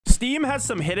Steam has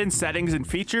some hidden settings and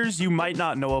features you might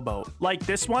not know about. Like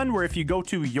this one, where if you go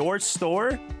to your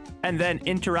store and then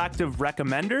interactive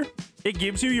recommender, it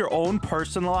gives you your own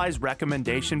personalized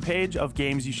recommendation page of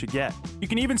games you should get. You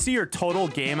can even see your total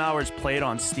game hours played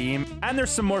on Steam, and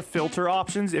there's some more filter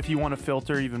options if you want to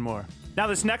filter even more. Now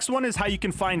this next one is how you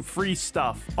can find free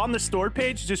stuff. On the store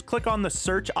page, just click on the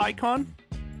search icon,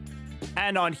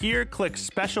 and on here, click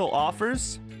special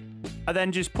offers, and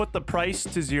then just put the price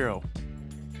to 0.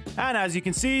 And as you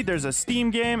can see, there's a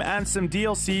Steam game and some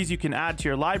DLCs you can add to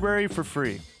your library for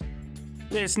free.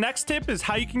 This next tip is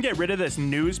how you can get rid of this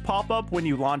news pop-up when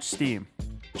you launch Steam.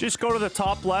 Just go to the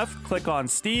top left, click on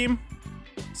Steam,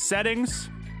 Settings,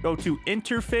 go to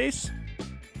Interface,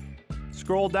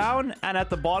 scroll down, and at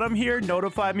the bottom here,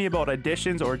 notify me about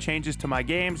additions or changes to my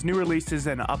games, new releases,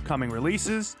 and upcoming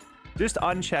releases. Just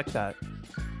uncheck that.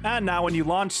 And now when you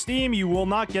launch Steam, you will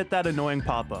not get that annoying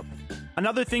pop-up.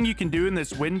 Another thing you can do in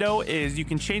this window is you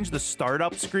can change the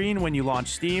startup screen when you launch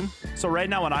Steam. So right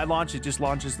now when I launch, it just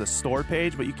launches the store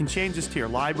page, but you can change this to your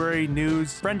library,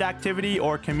 news, friend activity,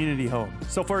 or community home.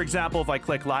 So for example, if I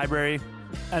click library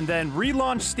and then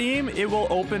relaunch Steam, it will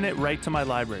open it right to my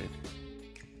library.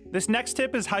 This next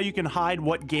tip is how you can hide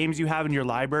what games you have in your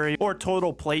library or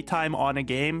total playtime on a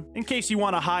game. In case you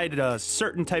want to hide a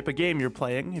certain type of game you're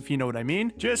playing, if you know what I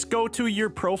mean. Just go to your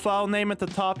profile name at the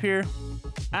top here,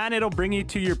 and it'll bring you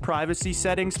to your privacy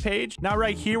settings page. Now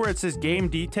right here where it says game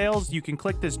details, you can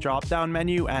click this drop down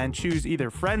menu and choose either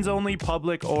friends only,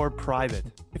 public, or private.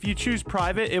 If you choose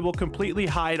private, it will completely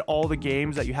hide all the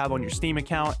games that you have on your Steam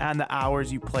account and the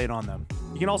hours you played on them.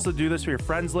 You can also do this for your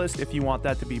friends list if you want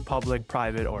that to be public,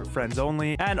 private, or friends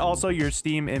only, and also your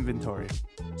Steam inventory.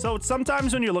 So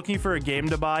sometimes when you're looking for a game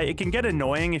to buy, it can get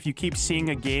annoying if you keep seeing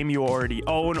a game you already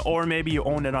own, or maybe you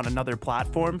own it on another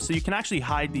platform, so you can actually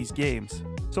hide these games.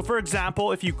 So for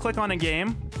example, if you click on a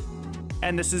game,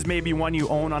 and this is maybe one you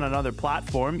own on another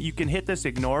platform, you can hit this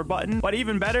ignore button. But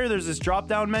even better, there's this drop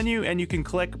down menu and you can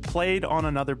click played on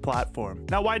another platform.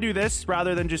 Now why do this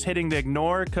rather than just hitting the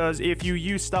ignore? Because if you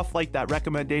use stuff like that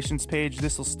recommendations page,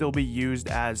 this will still be used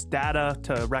as data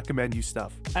to recommend you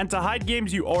stuff. And to hide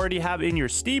games you already have in your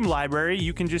Steam library,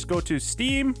 you can just go to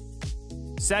Steam,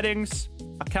 Settings,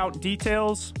 Account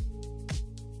Details,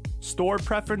 Store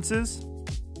Preferences.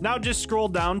 Now just scroll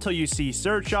down till you see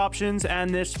search options,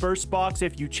 and this first box,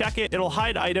 if you check it, it'll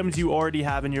hide items you already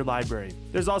have in your library.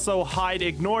 There's also hide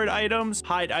ignored items,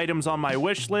 hide items on my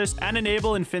wish list, and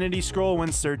enable infinity scroll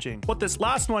when searching. What this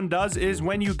last one does is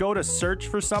when you go to search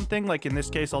for something, like in this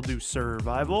case, I'll do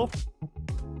survival.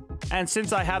 And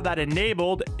since I have that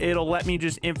enabled, it'll let me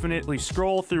just infinitely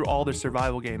scroll through all the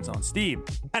survival games on Steam.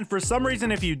 And for some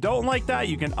reason, if you don't like that,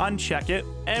 you can uncheck it.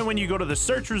 And when you go to the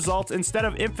search results, instead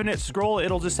of infinite scroll,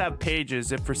 it'll just have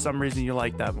pages if for some reason you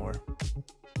like that more.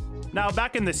 Now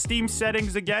back in the Steam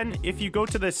settings again, if you go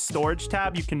to this storage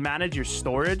tab, you can manage your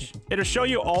storage. It'll show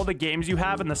you all the games you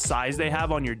have and the size they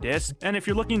have on your disk. And if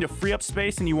you're looking to free up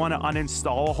space and you want to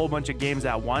uninstall a whole bunch of games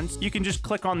at once, you can just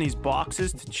click on these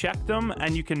boxes to check them,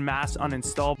 and you can mass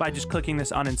uninstall by just clicking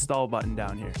this uninstall button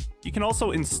down here. You can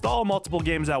also install multiple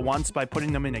games at once by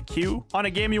putting them in a queue. On a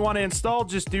game you want to install,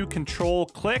 just do control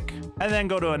click, and then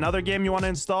go to another game you want to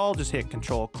install, just hit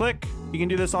control click. You can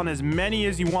do this on as many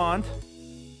as you want.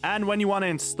 And when you want to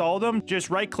install them, just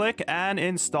right click and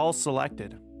install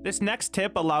selected. This next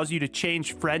tip allows you to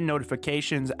change friend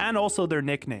notifications and also their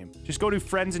nickname. Just go to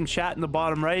friends and chat in the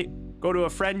bottom right. Go to a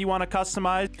friend you want to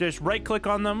customize, just right click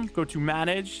on them, go to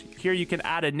manage. Here you can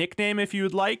add a nickname if you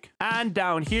would like. And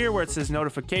down here where it says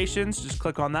notifications, just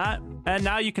click on that. And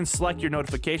now you can select your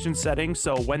notification settings.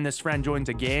 So when this friend joins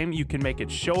a game, you can make it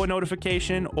show a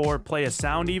notification or play a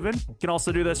sound even. You can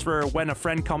also do this for when a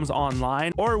friend comes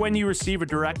online or when you receive a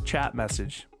direct chat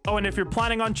message. Oh, and if you're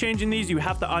planning on changing these, you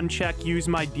have to uncheck use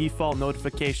my default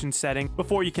notification setting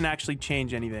before you can actually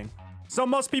change anything. So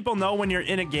most people know when you're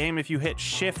in a game, if you hit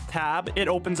Shift Tab, it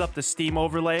opens up the Steam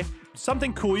overlay.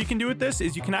 Something cool you can do with this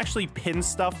is you can actually pin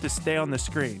stuff to stay on the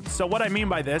screen. So what I mean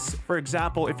by this, for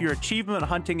example, if you're achievement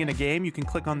hunting in a game, you can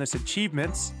click on this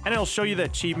achievements and it'll show you the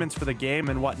achievements for the game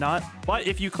and whatnot. But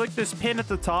if you click this pin at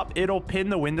the top, it'll pin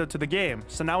the window to the game.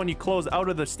 So now when you close out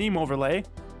of the Steam overlay,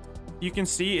 you can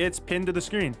see it's pinned to the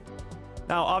screen.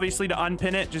 Now, obviously to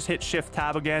unpin it, just hit Shift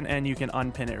Tab again and you can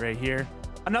unpin it right here.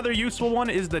 Another useful one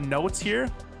is the notes here.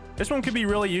 This one could be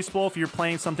really useful if you're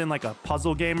playing something like a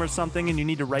puzzle game or something and you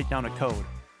need to write down a code.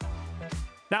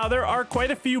 Now, there are quite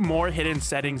a few more hidden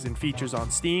settings and features on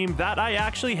Steam that I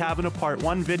actually have in a part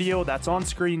 1 video that's on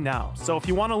screen now. So if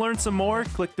you want to learn some more,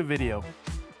 click the video.